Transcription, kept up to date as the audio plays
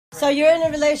So you're in a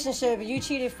relationship, you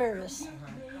cheated first.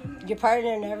 Your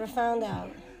partner never found out.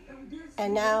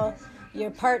 And now your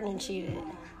partner cheated,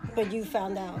 but you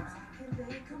found out.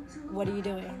 What are you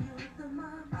doing?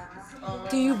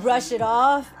 Do you brush it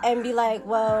off and be like,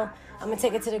 well, I'm going to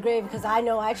take it to the grave because I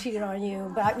know I cheated on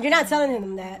you. But you're not telling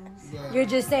him that. You're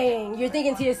just saying, you're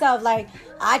thinking to yourself, like,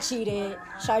 I cheated.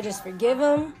 Should I just forgive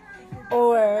him?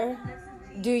 Or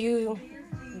do you,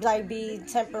 like, be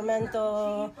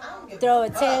temperamental, throw a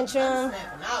tantrum?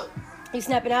 You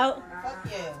snapping out? Fuck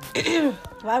yeah.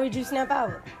 Why would you snap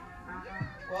out?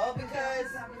 Well, because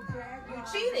you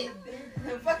cheated.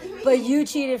 But you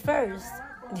cheated first.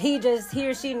 He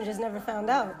or she just never found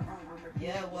out.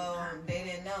 Yeah, well, they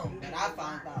didn't know, but I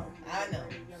found out. I know.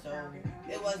 So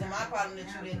it wasn't my problem that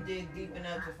you didn't dig deep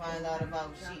enough to find out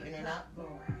about cheating or not.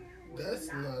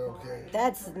 That's not okay.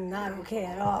 That's not okay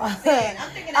at all. I'm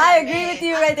thinking I agree with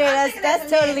you right there. That's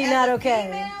totally not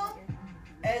okay. Female,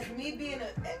 as me being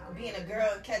a girl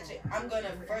and catch it, I'm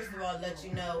gonna first of all let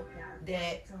you know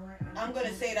that I'm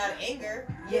gonna say it out of anger.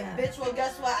 Yeah, bitch. Well,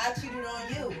 guess what? I cheated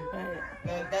on you. Right.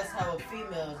 Like, that's how a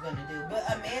female is gonna do. But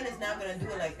a man is not gonna do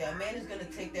it like that. A man is gonna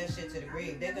take that shit to the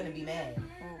grave. They're gonna be mad.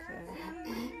 Okay.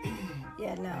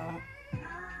 Yeah, no.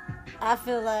 I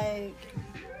feel like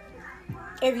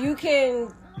if you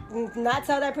can not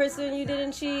tell that person you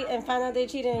didn't cheat and find out they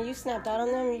cheated and you snapped out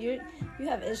on them, you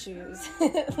have issues.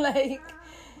 Like,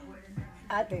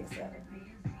 I think so.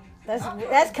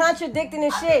 That's contradicting the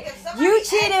shit. You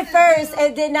cheated first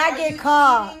and did not get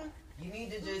caught. You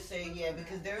need to just say yeah,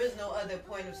 because there is no other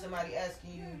point of somebody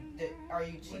asking you that are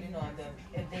you cheating on them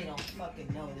if they don't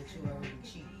fucking know that you already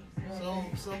cheated.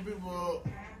 Some people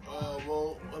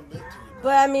won't admit to it.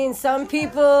 But I mean, some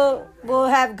people will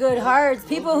have good hearts.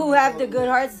 People who have the good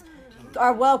hearts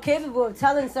are well capable of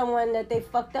telling someone that they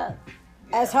fucked up.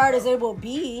 As hard as it will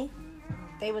be,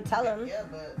 they would tell them. Yeah,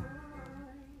 but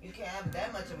you can't have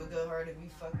that much of a good heart if you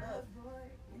fucked up.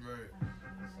 Right.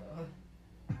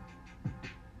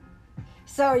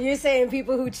 So you're saying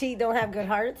people who cheat don't have good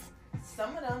hearts?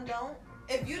 Some of them don't.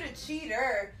 If you the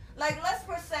cheater, like let's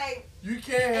per se, you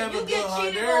can't have a good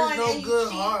heart. There is no good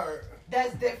heart.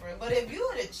 That's different. But if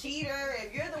you're the cheater,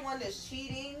 if you're the one that's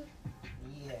cheating,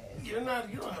 yes. You don't have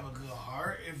a good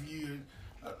heart if you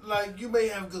like. You may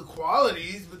have good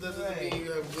qualities, but that doesn't mean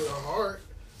you have a good heart.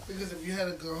 Because if you had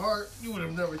a good heart, you would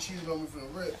have never cheated on me for a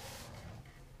rip.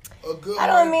 I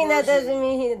don't mean that doesn't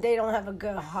mean they don't have a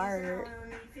good heart.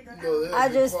 No, I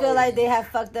just feel like they have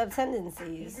fucked up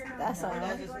tendencies. That's all.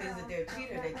 That just means that they're a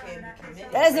cheater. They can't be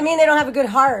committed. That doesn't mean they don't have a good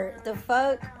heart. The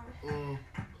fuck?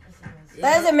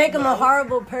 That doesn't make them a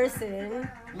horrible person.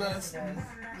 No, it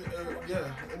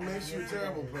makes you a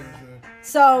terrible person.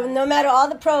 So no matter all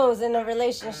the pros in the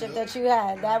relationship that you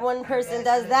had, that one person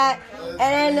does that, and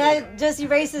then that just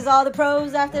erases all the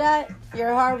pros after that. You're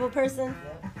a horrible person.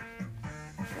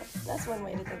 That's one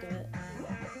way to think of it.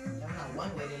 That's not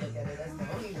one way to look at it. That's the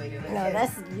only way to look at it. No,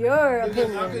 that's your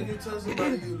opinion. How can you tell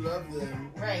somebody you love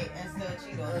them, right, and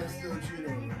still cheat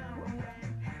on them?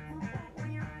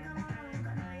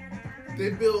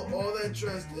 They build all that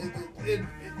trust. They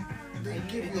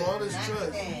give you all this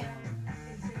trust.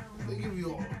 They give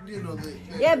you,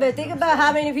 yeah, but think about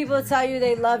how many people tell you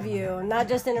they love you, not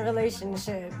just in a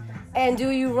relationship, and do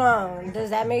you wrong. Does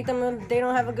that make them, they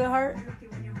don't have a good heart?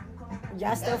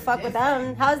 Y'all still fuck with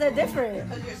them. How's that different?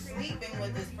 Because you're sleeping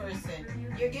with this person.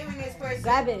 You're giving this person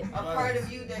Grab it. a part of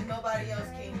you that nobody else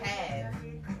can have.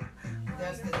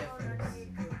 That's the difference.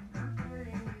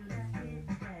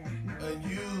 And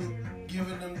you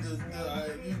giving them the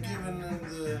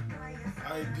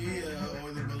idea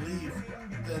or the belief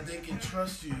that they can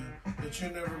trust you, that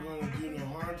you're never going to do no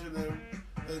harm to them,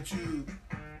 that you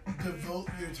devote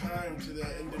your time to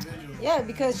that individual. Yeah,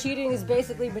 because cheating is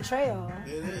basically betrayal.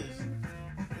 It is.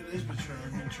 It is betrayal.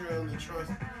 Betrayal of the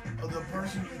trust of the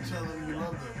person you tell them you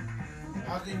love them.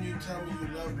 How can you tell me you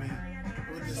love me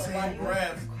with the same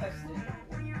breath?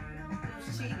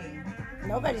 Who's cheating?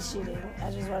 Nobody's cheating.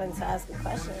 I just wanted to ask a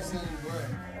question. With the same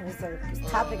breath. It was a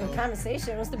topic of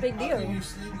conversation. What's the big deal? How can you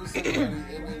sleep with somebody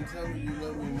and then tell me you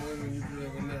love me more than you could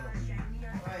ever know?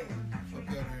 Right. Fuck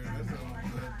out here.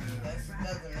 That's not good. That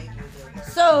doesn't make you a good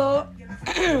person. So,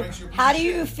 how do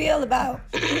you feel about...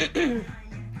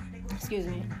 excuse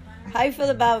me. How you feel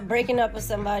about breaking up with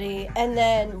somebody and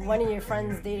then one of your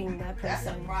friends dating that person? That's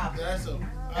a problem.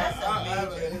 That's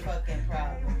a major fucking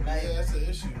problem. Like, yeah, that's an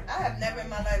issue. I have never in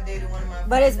my life dated one of my friends.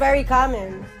 But it's very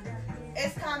common.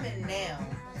 It's common now.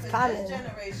 It's common. This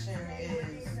generation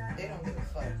they don't give a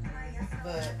fuck.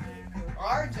 But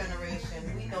our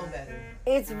generation, we know better.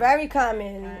 It's very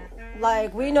common.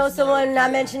 Like, we know someone,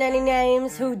 not mention any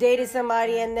names, who dated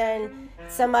somebody and then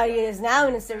somebody is now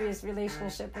in a serious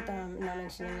relationship with them, not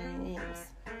mentioning any names.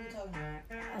 What are you talking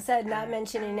about? I said not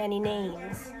mentioning any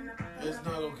names. It's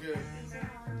not okay.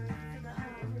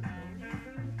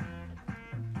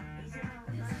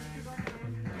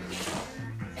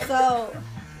 So,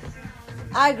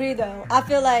 I agree though. I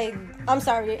feel like, I'm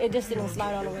sorry, it just didn't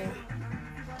slide all the way.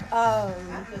 I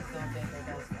just don't think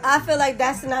that's I feel like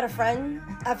that's not a friend.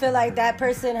 I feel like that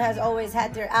person has always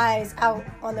had their eyes out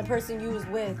on the person you was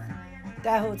with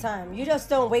that whole time. You just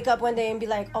don't wake up one day and be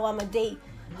like, oh, I'm going to date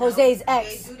Jose's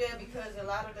ex. They do that because a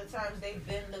lot of the times they've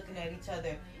been looking at each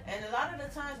other. And a lot of the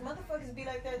times, motherfuckers be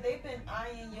like that. They've been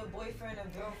eyeing your boyfriend or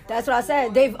girlfriend. That's what I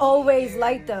said. They've always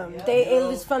liked them. Yep. It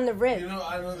was from the rip. You know,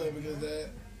 I know that because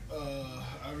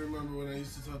I remember when I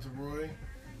used to talk to Roy,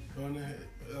 going to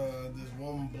this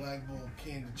one black bull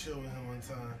came to chill with him one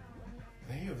time.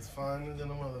 And he was finer than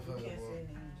a motherfucker, Can't boy. say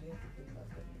names. You have to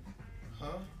be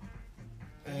Huh?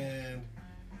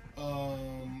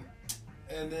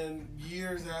 And then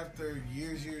years after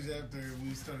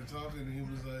we started talking, and he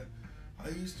was like, I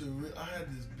had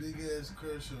this big ass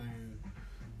crush on you.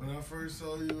 When I first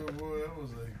saw you with Roy, I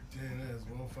was like, damn, that's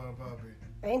one fine poppy.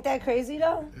 Ain't that crazy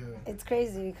though? Yeah. It's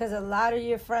crazy because a lot of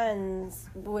your friends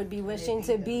would be wishing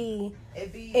to be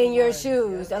It be in your one.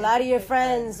 shoes. A lot of your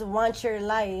friends want your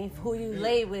life, who you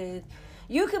lay with.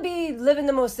 You could be living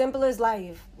the most simplest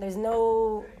life. There's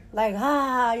no, like, you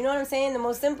know what I'm saying? The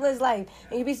most simplest life.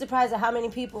 And you'd be surprised at how many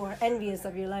people are envious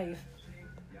of your life.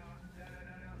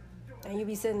 And you'd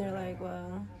be sitting there like,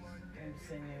 well, And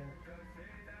sitting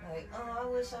there like, oh, I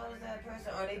wish I was that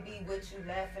person. Or they be with you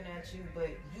laughing at you, but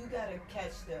you gotta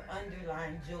catch the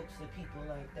underlying jokes of people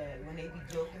like that. When they be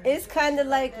joking. it's kind of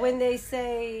like that. when they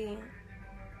say,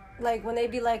 like when they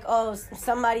be like, oh,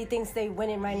 somebody thinks they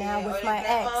winning right now Yeah, or with they my be like,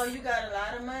 ex. oh, you got a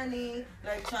lot of money.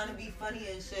 Like trying to be funny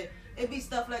and shit. It be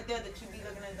stuff like that you be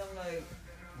looking at them like,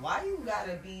 why you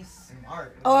gotta be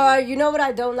smart? Or you know what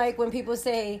I don't like when people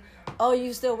say, oh,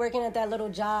 you still working at that little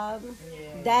job?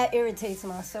 Yeah. That irritates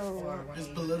my soul. Or when It's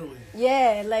they- belittling.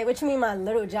 Yeah, like what you mean my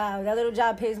little job? That little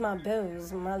job pays my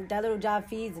bills. That little job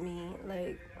feeds me.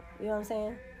 Like, you know what I'm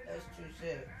saying? That's true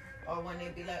shit. Or when they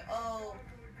be like, oh,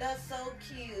 that's so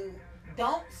cute.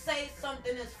 Don't say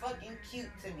something that's fucking cute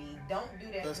to me. Don't do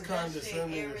that. That's 'cause that shit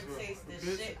condescending as well. irritates the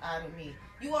Bitch. shit out of me.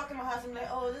 You walk in my house and be like,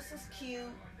 oh, this is cute.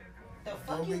 The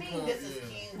fuck Don't you be mean this is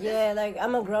yeah. cute? Yeah, like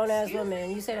I'm a grown ass Excuse woman.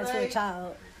 me? You say that to a Like-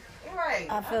 child. You're right.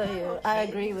 I feel I'm you. not I okay.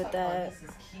 agree You with talk about that. This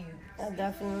is cute. I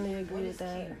definitely agree What with is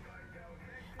that. cute?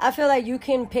 I feel like you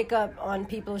can pick up on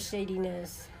people's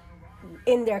shadiness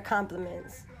in their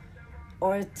compliments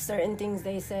or certain things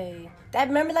they say. That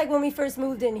remember like when we first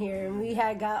moved in here and we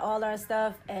had got all our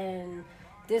stuff and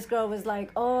this girl was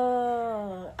like,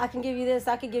 oh, I can give you this,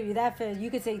 I can give you that for you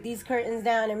could take these curtains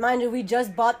down. And mind you, we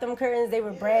just bought them curtains, they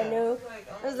were brand new.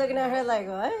 I was looking at her like,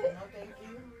 what? No, thank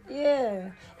you.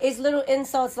 Yeah. It's little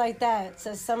insults like that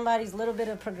to somebody's little bit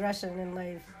of progression in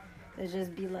life. They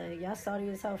just be like, y'all salty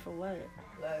as hell for what?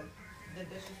 Like, the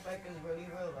disrespect is really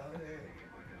real out here.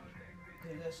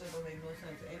 Cause that shit don't make no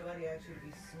sense. Anybody actually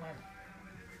be smart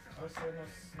or say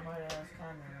no smart ass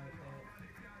comment like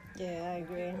that. Yeah, I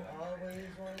agree. Always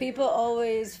want People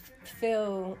always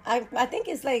feel, I think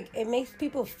it's like, it makes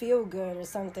people feel good or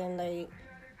something, like,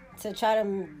 to try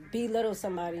to belittle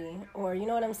somebody. Or, you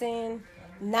know what I'm saying?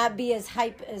 Not be as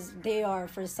hype as they are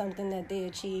for something that they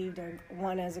achieved or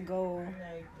want as a goal. like,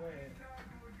 right.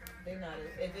 They not.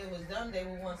 If it was them, they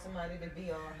would want somebody to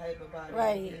be all hype about it.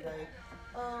 Right. And be like,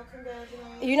 oh,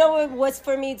 congratulations. You know what's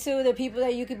for me too? The people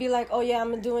that you could be like, oh yeah,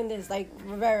 I'm doing this. Like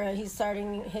Rivera, he's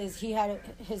starting he had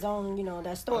his own, you know, that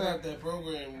I store. got that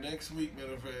program next week,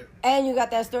 matter of fact. And you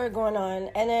got that store going on.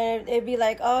 And then it'd be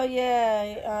like, oh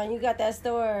yeah, you got that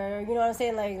store. You know what I'm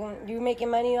saying? Like, you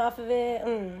making money off of it?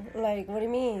 Like, what do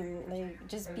you mean? Like,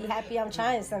 just be happy I'm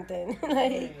trying something.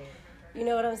 Like, you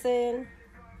know what I'm saying?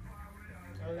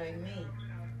 Or like me,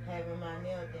 having my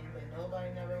nail done, but nobody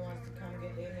never wants to come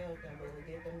get their nails done, but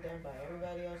we get them done by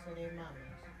everybody else and their mamas.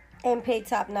 And pay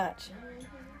top notch.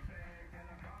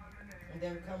 And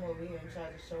then come over here and try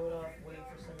to show it off, waiting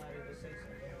for somebody to say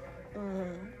something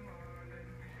about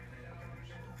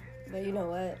it. But you know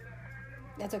what?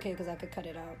 That's okay because I could cut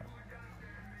it out.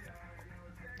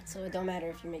 So it don't matter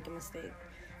if you make a mistake.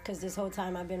 Because this whole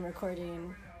time I've been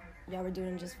recording, y'all were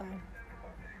doing just fine.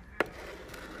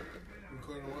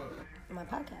 Recording what? My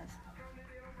podcast.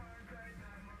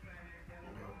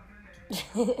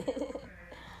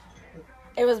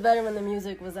 It was better when the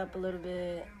music was up a little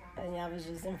bit and y'all was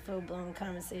just in full-blown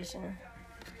conversation.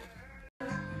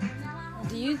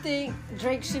 Do you think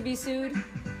Drake should be sued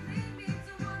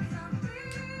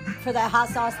for that hot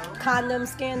sauce condom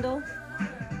scandal?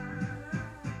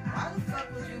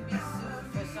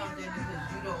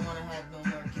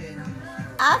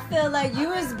 I feel like you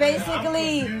was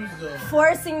basically I'm confused, though.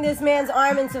 forcing this man's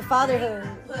arm into fatherhood.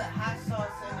 Put hot sauce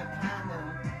in the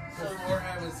condom. So Before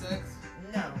having sex?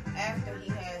 no, after he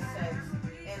has sex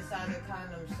inside the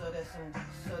condom,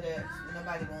 so that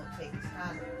nobody won't take his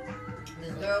condom.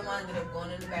 This girl wound up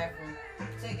going in the bathroom,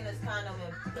 taking his condom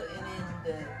and putting in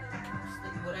the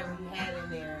whatever he had in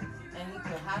there, and he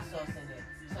put hot sauce in it.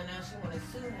 So now she want to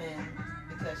sue him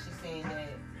because she's saying that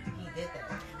he did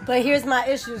that. But here's my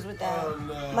issues with that. Oh,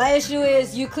 no. My issue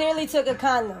is you clearly took a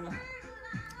condom.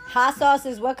 Hot sauce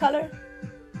is what color?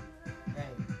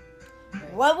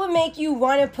 Right. What would make you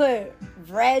want to put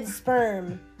red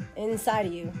sperm inside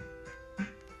of you?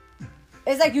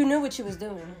 It's like you knew what you was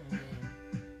doing.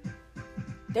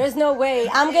 There's no way.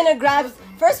 I'm going to grab...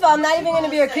 First of all, I'm not even going to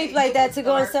be a creep like that to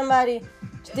go on somebody...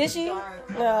 Did she?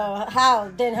 No.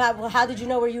 How? Then how did you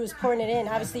know where you was pouring it in?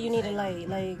 Obviously, you need a light.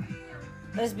 Like,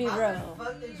 let's be real.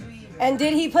 And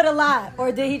did he put a lot?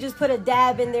 Or did he just put a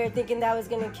dab in there thinking that was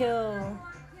going to kill...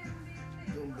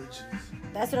 Them bitches.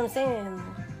 That's what I'm saying.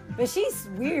 But she's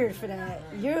weird for that.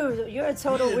 You're a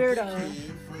total Yeah, weirdo.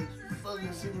 dickhead for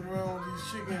fucking sleeping around with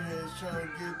these chicken heads trying to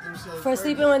get themselves For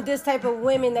sleeping with this type of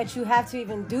women that you have to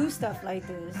even do stuff like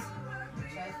this.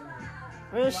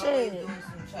 Real Always shit. doing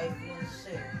some trifling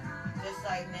shit. Just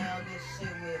like now, this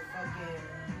shit with fucking,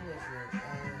 who is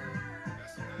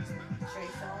it? Trey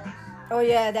Songz. Oh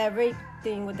yeah, that rape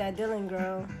thing with that Dylan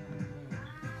girl.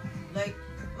 Like,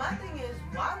 my thing is,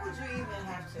 why would you even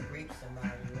have to rape somebody?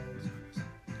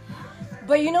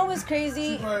 But you know what's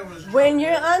crazy? She probably was When drunk.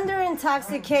 you're under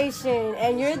intoxication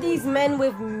and you're these men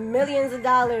with millions of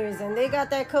dollars and they got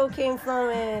that cocaine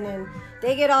flowing and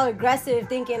they get all aggressive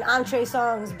thinking, I'm Trey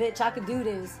Songz, bitch, I could do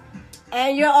this.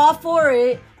 And you're all for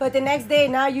it, but the next day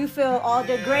now you feel all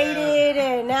Yeah. degraded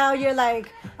and now you're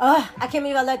like, I can't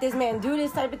believe I let this man do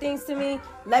this type of things to me.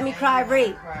 Let me cry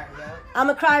rape. I'm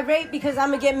gonna cry rape because I'm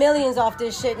gonna get millions off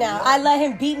this shit now. I let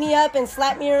him beat me up and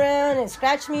slap me around and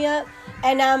scratch me up,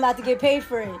 and now I'm about to get paid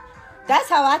for it. That's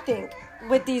how I think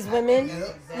with these women.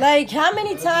 Yep. Like, how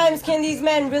many times can these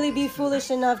men really be foolish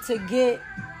enough to get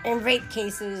in rape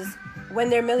cases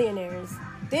when they're millionaires?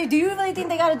 Do you really think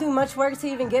they gotta do much work to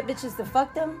even get bitches to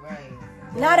fuck them? Right.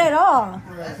 Not at all.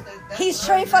 Right. He's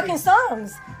Trey fucking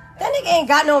Songz. That nigga ain't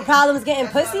got no problems getting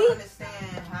That's why I pussy. don't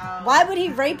understand how, Why would he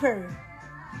rape her?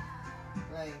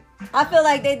 like, I feel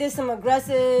like they did some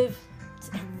aggressive,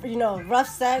 rough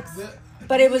sex,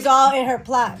 but it was all in her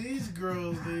plot. These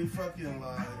girls, they fucking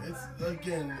lie.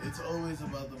 It's always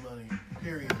about the money.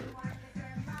 Period.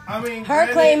 I mean, Her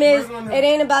granted, claim is we're gonna- it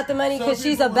ain't about the money some because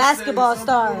she's people a will basketball some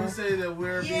star. people will say that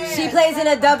we're being- She plays in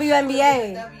a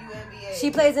WNBA. WNBA.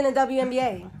 She plays in a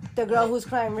WNBA. The girl who's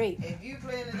crying rape. If you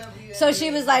play in the WNBA, So she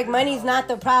was like, money's not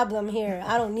the problem here.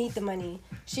 I don't need the money.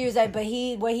 She was like, but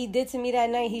what he did to me that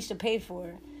night, he should pay for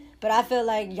it. But I feel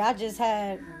like y'all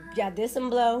did some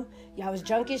blow. Y'all was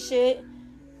drunk as shit.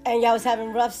 And y'all was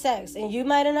having rough sex. And you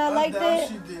might have not liked doubt it.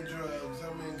 she did drugs.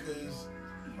 I mean, because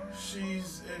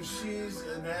if she's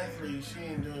an athlete, she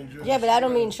ain't doing drugs. Yeah, but I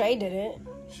don't mean Trey did it.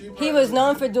 She He probably- was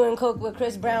known for doing coke with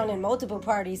Chris Brown in multiple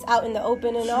parties, out in the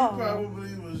open and She all.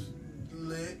 probably was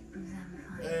lit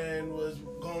and was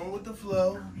going with the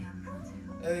flow.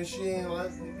 And she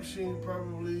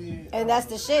probably... And that's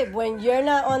the shit. When you're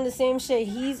not on the same shit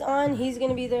he's on, he's going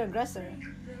to be the aggressor.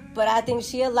 But I think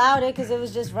she allowed it because it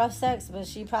was just rough sex, but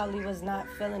she probably was not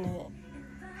feeling it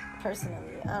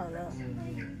personally. I don't know.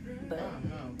 But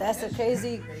that's a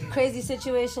crazy, crazy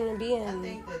situation to be I in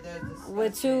think that there's a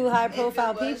with two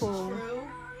high-profile if it was people. True,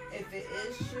 if it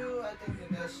is true, I think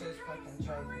that shit's fucking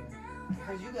trifling.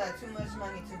 Because you got too much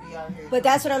money to be out here. But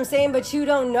that's what I'm saying. But you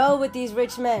don't know with these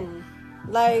rich men.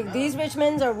 Like, these rich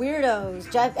men are weirdos.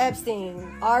 Jeff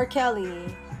Epstein, R.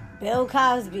 Kelly, Bill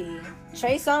Cosby.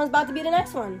 Trey Songz about to be the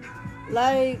next one.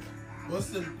 Like, What's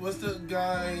the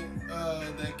guy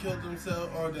that killed himself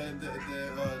or that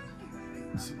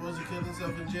supposedly killed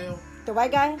himself in jail? the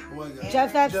white guy? The white guy.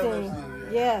 Jeff Epstein.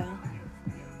 Yeah.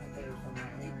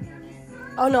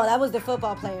 Oh, no, that was the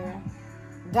football player.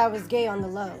 That was gay on the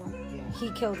low.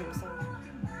 He killed himself.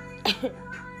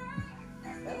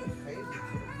 That was crazy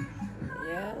too.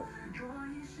 Yeah.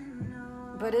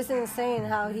 But it's insane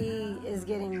how he is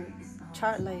getting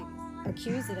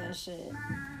accused of that shit.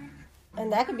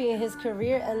 And that could be his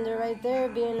career ender right there,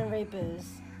 being a rapist.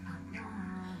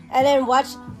 And then watch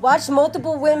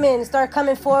multiple women start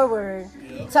coming forward,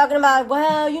 talking about,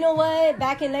 well, you know what?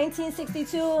 Back in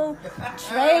 1962,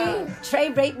 Trey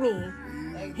raped me.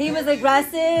 He was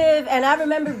aggressive, and I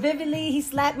remember vividly he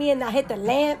slapped me and I hit the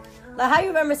lamp. Like, how you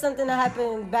remember something that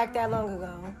happened back that long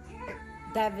ago?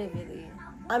 That vividly.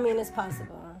 I mean, it's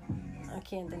possible. I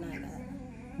can't deny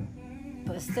that.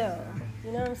 but still,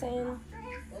 you know what I'm saying?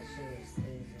 That shit is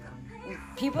crazy.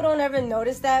 People don't ever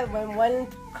notice that when one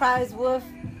cries wolf,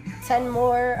 10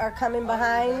 more are coming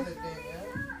behind. Another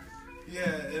thing, Yeah,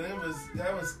 and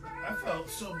I felt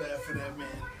so bad for that man.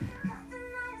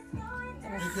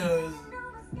 Because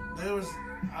they was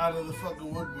out of the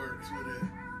fucking woodworks with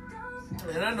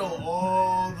it. And I know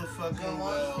all the fucking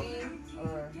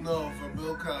no, for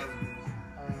Bill Cosby.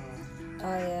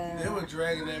 Oh yeah. They were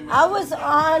dragging that man. I was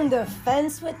on the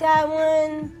fence with that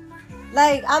one.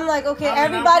 Like I'm like, okay, I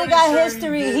mean, everybody got sure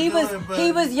history. He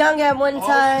He was young at one all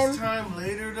time. this time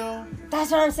later though.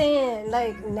 That's what I'm saying.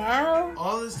 Like now,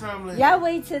 All this time later. y'all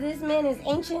wait till this man is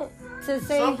ancient to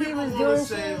say Some he people was want doing to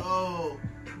say, shit. oh,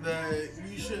 that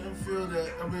you shouldn't feel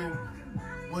that. I mean,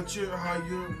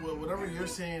 whatever you're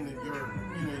saying that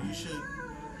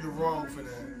you're wrong for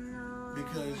that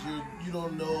because you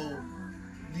don't know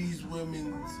these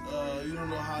women's, you don't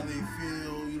know how they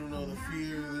feel, you don't know the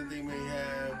fear that they may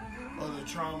have or the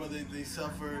trauma that they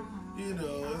suffered. You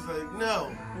know, it's like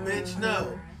no, bitch,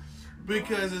 no.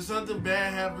 Because if something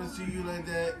bad happens to you like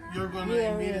that, you're gonna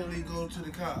immediately go to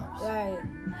the cops. Right.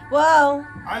 Well,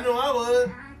 I know I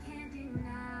would.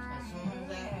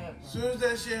 As As soon as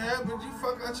that shit happens, you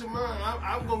fuck out your mind.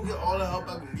 I'm gonna get all the help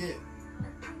I can get.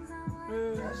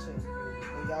 that shit's crazy.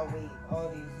 And y'all wait all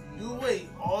these years. You wait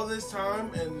all this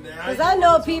time and now. because I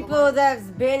know people that's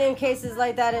been in cases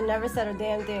like that and never said a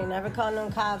damn thing, never called no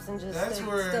cops and just That's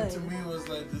where stood. to me was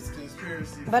like this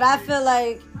conspiracy. But I feel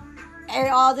like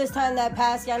all this time that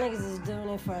passed, y'all niggas is doing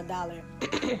it for $1.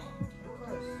 Of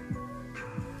course.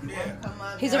 Yeah. Come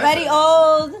on, He's guys. already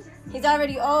old. He's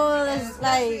already old. And It's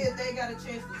especially like, if they got a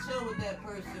chance to chill with that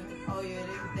person, oh yeah,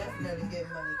 they can definitely get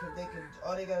money because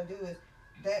all they gotta do is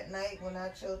that night when I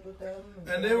chilled with them.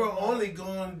 And they were only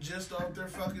going just off their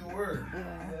fucking word.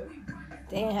 yeah,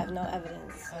 they didn't have no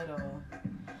evidence. At all.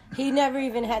 He never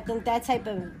even had that type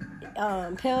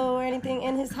of pill or anything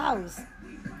in his house.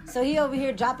 So he over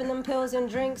here dropping them pills and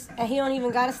drinks, and he don't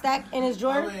even got a stack in his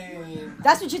drawer. I mean,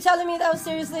 That's what you telling me, though?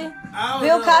 Seriously? I don't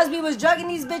Bill know. Cosby was drugging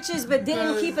these bitches, but didn't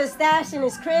Because keep a stash in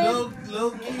his crib.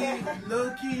 Low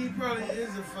key, he probably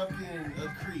is a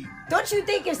creep. Don't you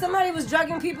think if somebody was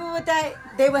drugging people with that,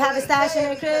 they would have a stash in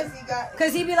their crib?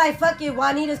 Because he'd be like, fuck it,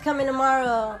 Juanita's coming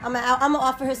tomorrow. I'm gonna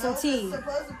offer her some tea.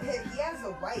 Supposedly, he has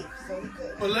a wife, so he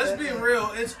could. But let's be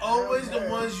real, it's always the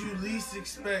ones you least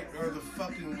expect are the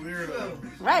fucking weirdos.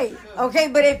 Right. Okay,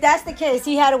 but if that's the case,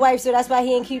 he had a wife, so that's why he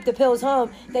didn't keep the pills home.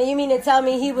 Then you mean to tell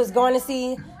me he was going to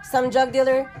see some drug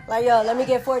dealer? Like, yo, let me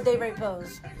get 4 day rate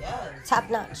pills. Yes, Top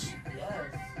notch. yes,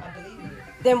 I believe it.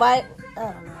 Then why?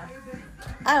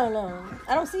 I don't know.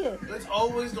 I don't see it. It's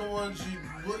always the ones you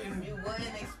wouldn't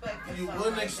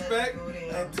expect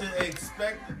and to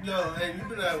expect. No, and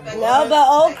you be like, No, what? but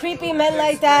old creepy men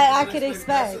like that, I could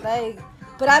expect. Like,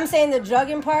 but I'm saying the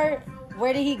drugging part.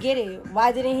 Where did he get it?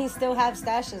 Why didn't he still have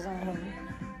stashes on him?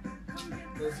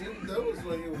 That was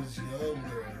when he was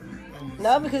younger.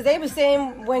 No, because they were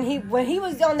saying when he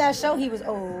was on that show, he was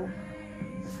old.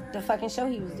 The fucking show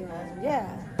he was doing.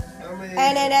 Yeah. I mean,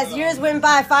 And then as years went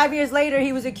by, 5 years later,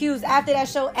 he was accused. After that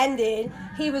show ended,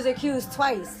 he was accused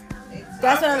twice.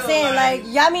 That's what I'm feel saying. Like,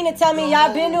 y'all mean to tell me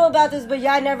y'all been knew about this, but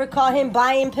y'all never caught him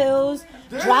buying pills,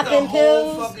 there's dropping the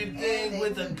whole pills? fucking thing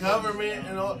with the government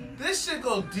and all. This shit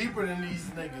goes deeper than these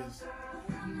niggas.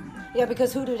 Yeah,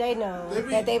 because who do they know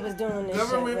that they was doing this shit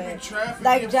Government be with? trafficking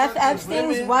Like, Jeff fucking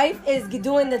Epstein's women. wife is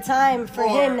doing the time for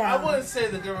him now. I wouldn't say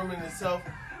the government itself.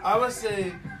 I would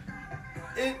say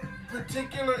in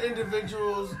particular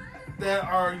individuals that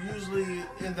are usually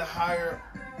in the higher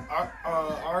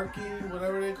hierarchy,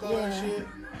 whatever they call that shit,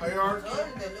 hierarchy. Oh,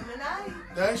 the Illuminati.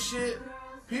 That shit,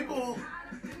 people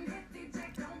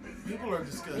are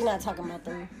disgusting. You're not talking about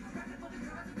them.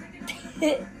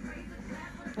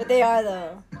 But they are,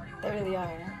 though. They really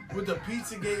are. With the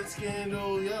Pizzagate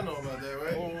scandal, y'all know about that,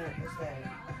 right? What's that?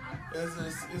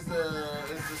 It's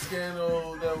the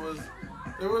scandal that was.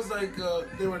 There was like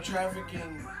they were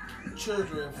trafficking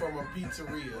children from a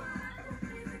pizzeria,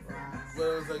 but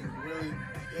it was like really.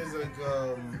 It's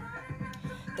like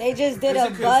They just did It's a a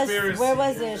bus. conspiracy. Where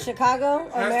was it? Chicago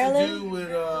or has Maryland? to do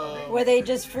with Where they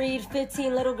just freed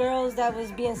 15 little girls that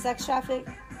was being sex trafficked.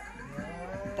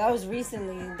 That was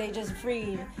recently. They just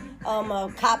freed.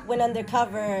 A cop went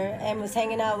undercover and was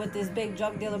hanging out with this big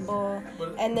drug dealer bull.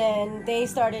 And then they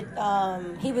started,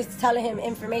 he was telling him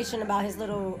information about his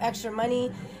little extra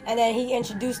money. And then he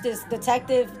introduced this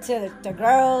detective to the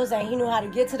girls, and he knew how to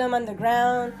get to them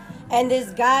underground. And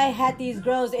this guy had these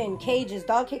girls in cages,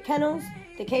 dog kennels,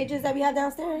 the cages that we have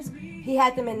downstairs. he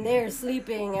had them in there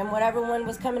sleeping, and whatever one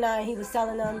was coming out, he was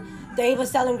selling them. They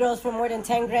was selling girls for more than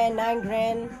 10 grand, 9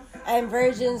 grand, and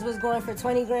virgins was going for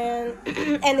 20 grand,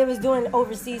 and they was doing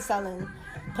overseas selling,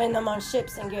 putting them on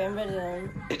ships and getting rid of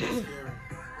them.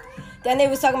 Then they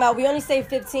was talking about, we only saved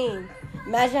 15.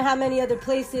 Imagine how many other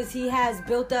places he has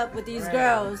built up with these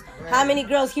girls. How many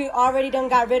girls he already done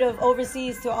got rid of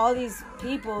overseas to all these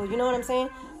people. You know what I'm saying?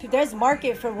 There's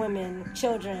market for women,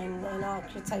 children, and all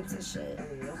types of shit.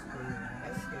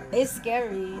 It's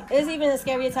scary. It's even a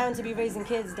scarier time to be raising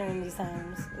kids during these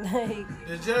times. Like,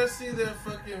 did y'all see that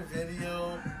fucking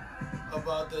video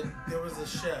about there was a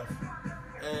chef,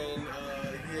 and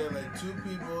he had like 2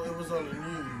 people, it was on the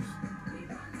news,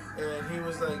 and he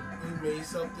was like, he made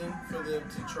something for them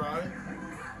to try,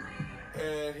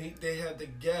 and they had to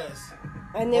guess.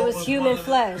 And there was human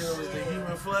flesh. It was the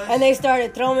human flesh. And they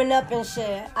started throwing up and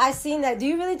shit. I seen that. Do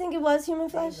you really think it was human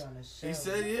flesh? He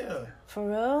said, yeah. For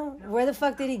real? Where the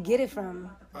fuck did he get it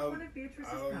from? I don't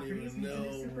even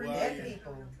know why.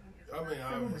 I mean,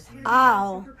 obviously.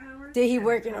 Ow. Did he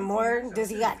work in a morgue? Does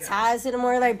he got ties to the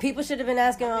morgue? Like, people should have been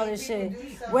asking all this shit.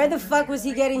 Where the fuck was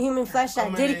he getting human flesh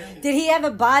at? Did he have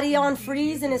a body on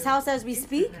freeze in his house as we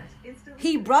speak?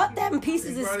 He brought them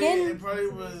pieces of skin. It probably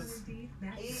was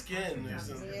skin or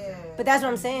something. But that's what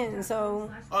I'm saying,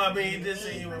 so... Oh, I mean, he did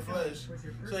say human flesh.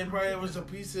 So he probably was a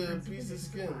piece of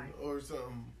skin or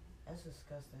something. That's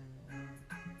disgusting.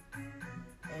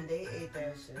 And they ate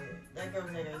that shit. That girl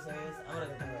was like, serious. I'm gonna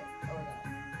go it. Oh my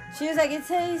god. She was like, it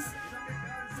tastes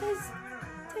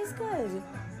good.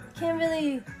 Can't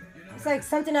really... It's like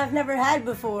something I've never had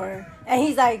before. And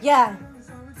he's like, yeah,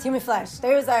 it's human flesh.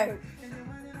 They was like,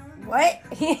 what?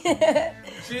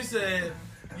 She said...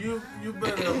 You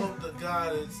better hope to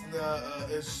God it's not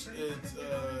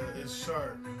it's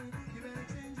sharp.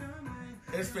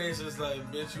 His face was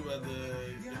like, bitch, you about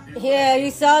to... Yeah, you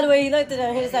saw the way he looked at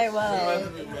him. He was like, well... You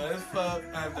about to be mad as fuck.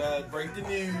 I have to break the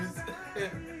news.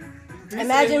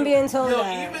 Imagine being told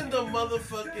that. Even the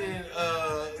motherfucking... I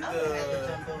would have to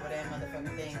jump over that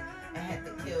motherfucking thing and had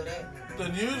to kill that. The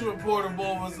news reporter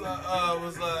boy was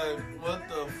like, what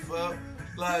the fuck?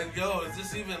 Like, yo, is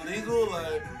this even legal?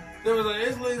 Like... They was like,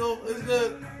 it's legal, it's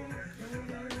good.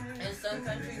 In some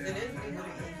countries, it is legal to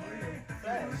eat human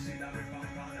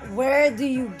flesh. Where do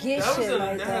you get shit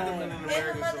like that? In the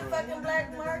motherfucking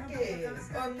black market.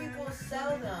 Or people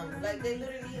sell them. Like, they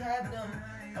literally have them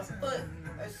a foot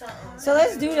or something. So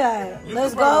let's do that.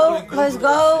 Let's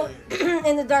go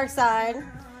in the dark side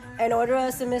and order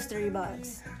us a mystery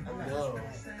box. No.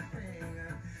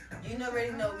 You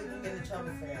already know we can get in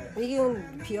trouble for that. We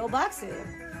can P.O. box it.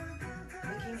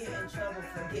 We can get in trouble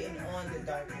for getting on the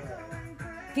dark web.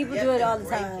 People do it all the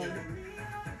time.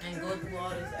 And go through all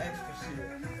this extra shit.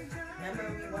 Remember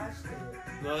we watched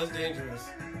it. No, it's dangerous.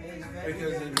 It's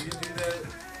because dangerous. if you do that,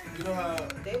 you know how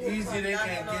easy they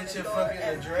can get your fucking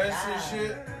address and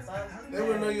shit? They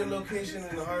will know your location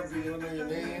in a heartbeat. They will know your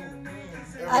name.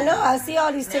 I know. I see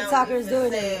all these TikTokers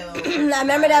doing it. I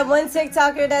remember that one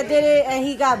TikToker that did it, and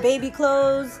he got baby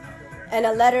clothes and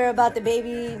a letter about the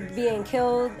baby being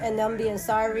killed and them being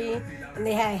sorry. And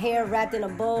they had hair wrapped in a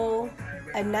bowl,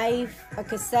 a knife, a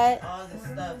cassette.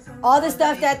 All the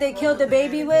stuff that they killed the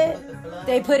baby with,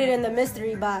 they put it in the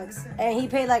mystery box. And he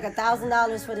paid like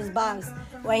 $1,000 for this box.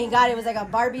 When he got it, it was like a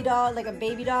Barbie doll, like a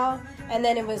baby doll. And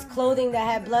then it was clothing that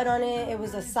had blood on it. It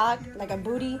was a sock, like a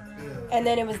booty. And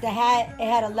then it was the hat. It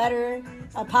had a letter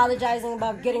apologizing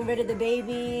about getting rid of the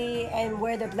baby and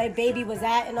where the baby was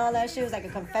at and all that shit. It was like a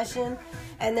confession.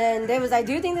 And then they was like,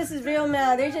 do you think this is real,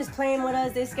 man? They're just playing with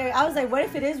us. They scared. I was like, what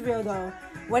if it is real, though?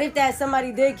 What if that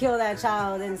somebody did kill that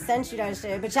child and sent you that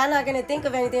shit? But y'all not going to think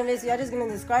of anything of this. Y'all just going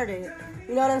to discard it.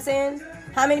 You know what I'm saying?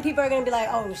 How many people are going to be like,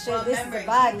 oh, shit, this is a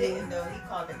body? He didn't, though. He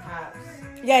called the cops.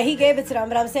 Yeah, he gave it to them.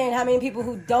 But I'm saying how many people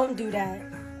who don't do that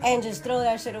and just throw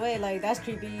that shit away, like, that's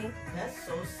creepy. That's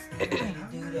so scary to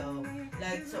do, though.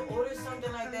 Like, to order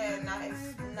something like that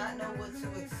and not know what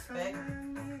to expect.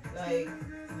 Like,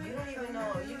 you don't even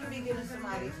know. You can be giving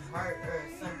somebody's heart or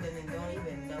something and don't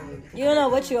even know it. You don't know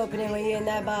what you're opening when you're in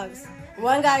that box.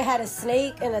 One guy had a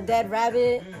snake and a dead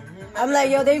rabbit. I'm like,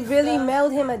 yo, they really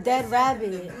mailed him a dead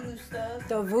rabbit. The voodoo stuff.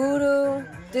 The voodoo.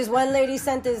 This one lady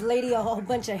sent this lady a whole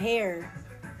bunch of hair.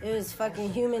 It was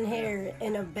fucking human hair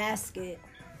in a basket.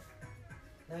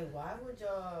 Like, why would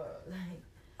y'all, like...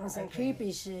 On some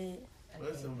creepy shit.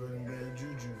 That's some very bad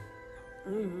juju.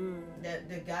 Mm-hmm.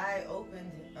 The guy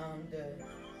opened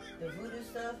the voodoo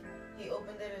stuff. he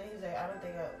opened it and he's like, I don't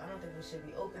think we should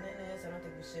be opening this. I don't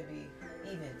think we should be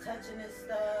even touching this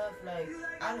stuff. Like,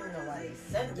 I don't know why they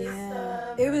sent this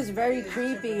stuff. It was very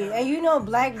creepy. And you know,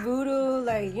 black voodoo,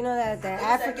 like, you know that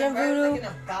African voodoo,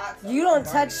 you don't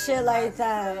touch shit like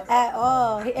that at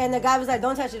all. And the guy was like,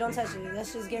 don't touch it.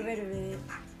 Let's just get rid of it.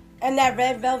 And that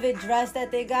red velvet dress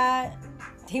that they got,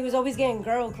 he was always getting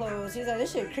girl clothes. He's like,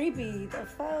 this shit creepy. The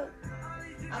fuck?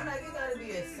 I'm like, you gotta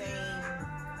be a sane,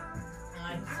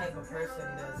 like, type of person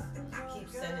that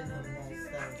keeps sending him that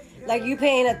stuff. Like, you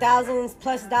paying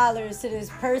 $1,000+ to this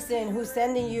person who's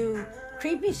sending you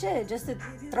creepy shit just to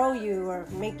throw you or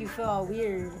make you feel all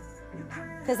weird.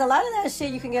 Because a lot of that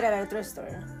shit you can get at a thrift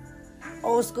store.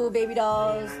 Old school baby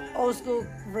dolls, old school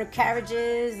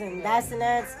carriages and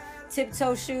bassinets,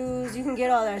 tiptoe shoes. You can get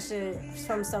all that shit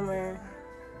from somewhere.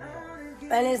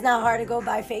 And it's not hard to go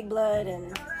buy fake blood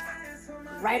and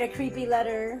write a creepy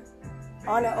letter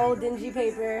on an old dingy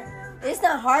paper. It's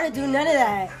not hard to do none of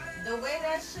that. The way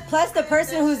that shit Plus, the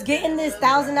person who's getting this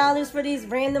 $1,000 for these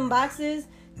random boxes,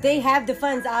 they have the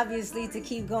funds, obviously, to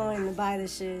keep going to buy the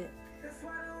shit.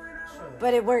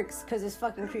 But it works because it's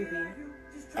fucking creepy.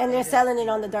 And they're selling it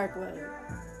on the dark web.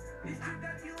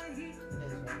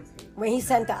 When he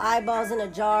sent the eyeballs in a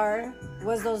jar,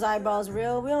 was those eyeballs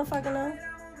real? We don't fucking know.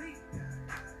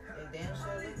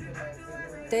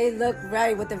 They look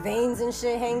right with the veins and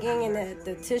shit hanging and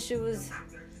the tissue was...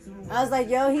 I was like,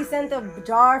 yo, he sent a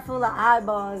jar full of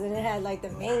eyeballs and it had like the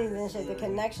veins and shit, the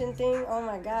connection thing. Oh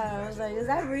my God. I was like, is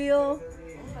that real?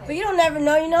 But you don't never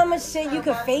know. You know how much shit you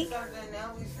could fake?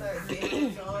 Now we start getting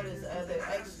into all this other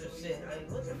extra shit. Like,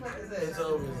 what the fuck is this? It's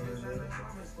over.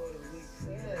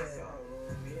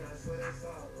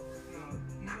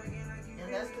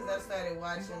 And that's because I started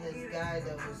watching this guy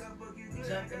that was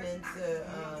jumping into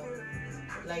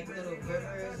like little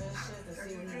rivers and shit to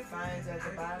see what he finds at the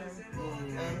bottom.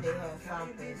 And they had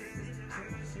found this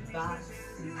box,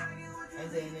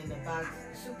 and then in the box,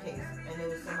 suitcase, and it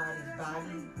was somebody's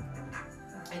body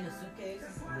in the suitcase.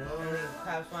 And the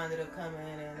cops wanted to come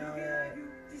in and all that,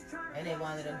 and they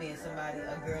wanted to be somebody,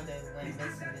 a girl that went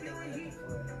missing that they were looking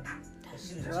for. And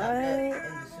she was chopped up in the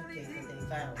suitcase that they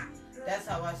found. That's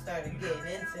how I started getting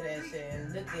into that shit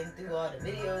and looking through all the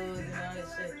videos and all that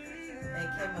shit. And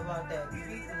came about that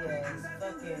creepy ass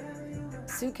fucking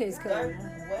Suitcase dark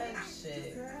cover. web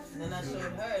shit. And then I showed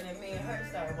her, and then me and her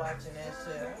started watching that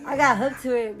shit. I got hooked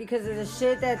to it because of the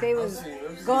shit that they was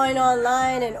going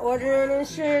online and ordering and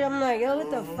shit. I'm like, yo,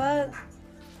 what the fuck?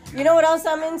 You know what else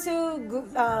I'm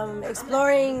into?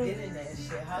 Exploring Getting that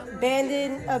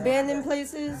shit. abandoned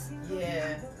places.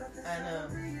 Yeah.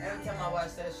 And every time I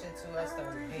watch that shit too, I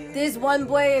start getting This one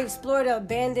boy explored an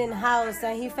abandoned house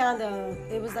and he found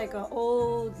it was like an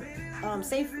old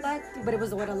safe lock, but it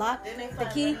was with a lock, the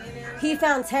key. He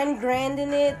found 10 grand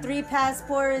in it, 3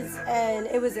 passports, and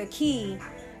it was a key.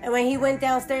 And when he went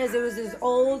downstairs, it was this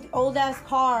old ass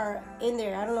car in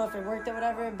there. I don't know if it worked or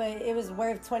whatever, but it was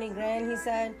worth 20 grand, he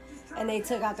said. And they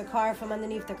took out the car from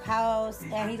underneath the house,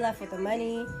 and he left with the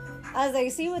money. I was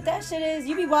like, see what that shit is?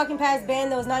 You be walking past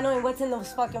bandos not knowing what's in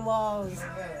those fucking walls.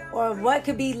 Or what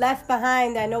could be left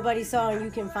behind that nobody saw and you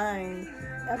can find.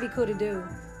 That'd be cool to do.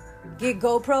 Get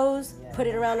GoPros, put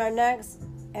it around our necks,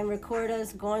 and record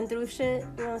us going through shit.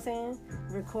 You know what I'm saying?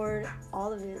 Record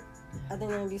all of it. I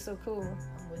think that would be so cool.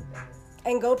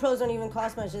 And GoPros don't even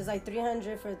cost much. It's like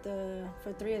 $300 for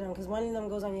 3 of them, because one of them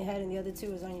goes on your head and the other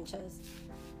 2 is on your chest.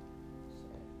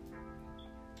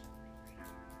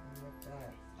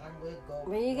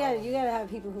 But you gotta have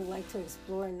people who like to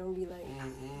explore and don't be like,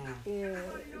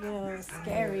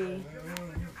 scary.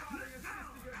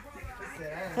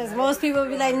 Because most people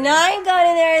be like, no, I ain't going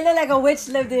in there. It look like a witch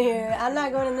lived in here. I'm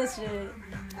not going in this shit.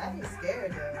 I'd be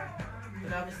scared though,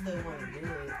 but I would still want to do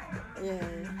it. Yeah.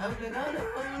 I would be like,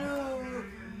 oh no.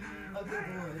 I'll be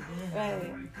going.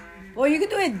 Right. Well, you can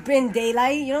do it in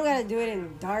daylight. You don't gotta do it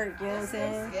in dark. You know what I'm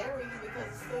saying? It's scary because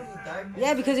it's still be dark.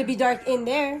 Yeah, because it'd be dark in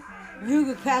there. You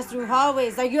could pass through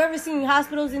hallways. Like, you ever seen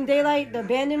hospitals in daylight, the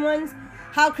abandoned ones?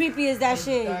 How creepy is that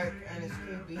shit? Dark and it's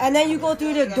creepy. And then you go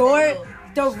through the door.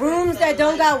 The rooms that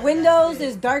don't got windows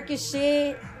is dark as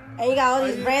shit. And you got all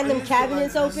these random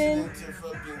cabinets open. To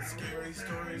fucking scary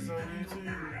stories on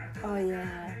YouTube. Oh,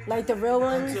 yeah. Like the real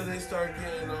ones? Until they start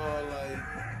getting all like,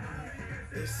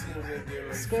 it seems like they're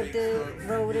like Scripted,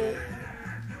 wrote it.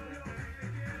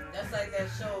 That's like that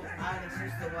show Alex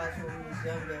used to watch when we was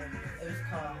younger. It was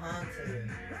called Haunted.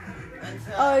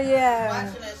 Until Oh, yeah.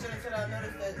 watching that shit until I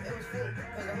noticed that it was fake.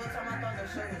 Because the whole time I thought that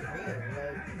show was real.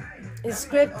 Like, It's oh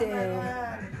scripted. my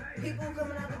God. People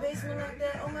coming out the basement like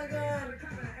that. Oh my God.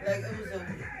 Like, it was a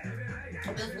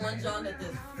This one John that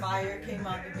this fire came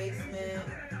out the basement,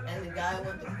 and the guy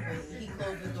when he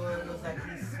closed the door, it was like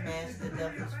he smashed the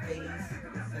devil's face,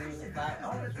 and it was a fire.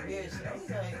 Oh, it was weird shit. I was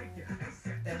like,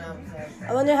 then I was like,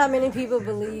 I wonder how many people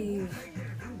believe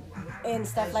in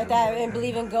stuff like that and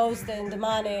believe in ghosts and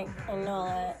demonic and all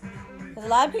that. Because a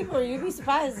lot of people, you'd be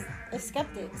surprised, are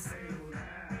skeptics.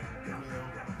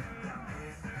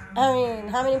 I mean,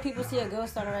 how many people see a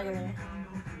ghost on a regular?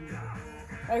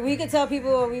 Like, we could tell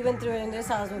people what we went through in this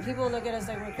house, but people look at us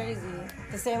like we're crazy.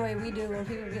 The same way we do when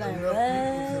people be like, what?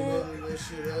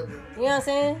 You know what I'm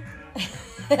saying?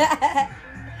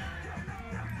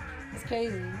 It's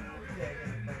crazy.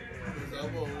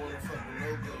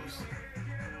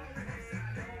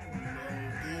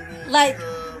 Like,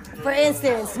 for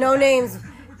instance, no names,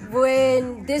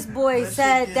 when this boy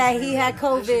said that he had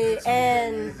COVID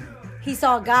and he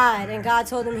saw God and God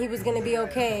told him he was going to be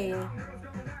okay.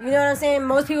 You know what I'm saying?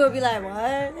 Most people would be like, what?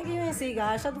 Nigga, you ain't see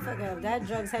God. Shut the fuck up. That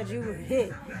drugs had you hit.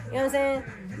 You know what I'm saying?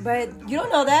 But you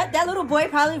don't know that. That little boy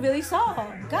probably really saw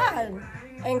God.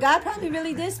 And God probably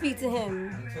really did speak to him.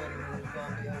 he told him he was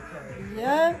gonna be okay.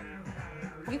 Yeah.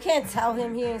 You can't tell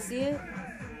him he didn't see it.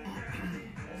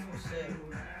 That's some shit.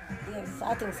 Yes,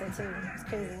 I think so too. It's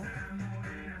crazy.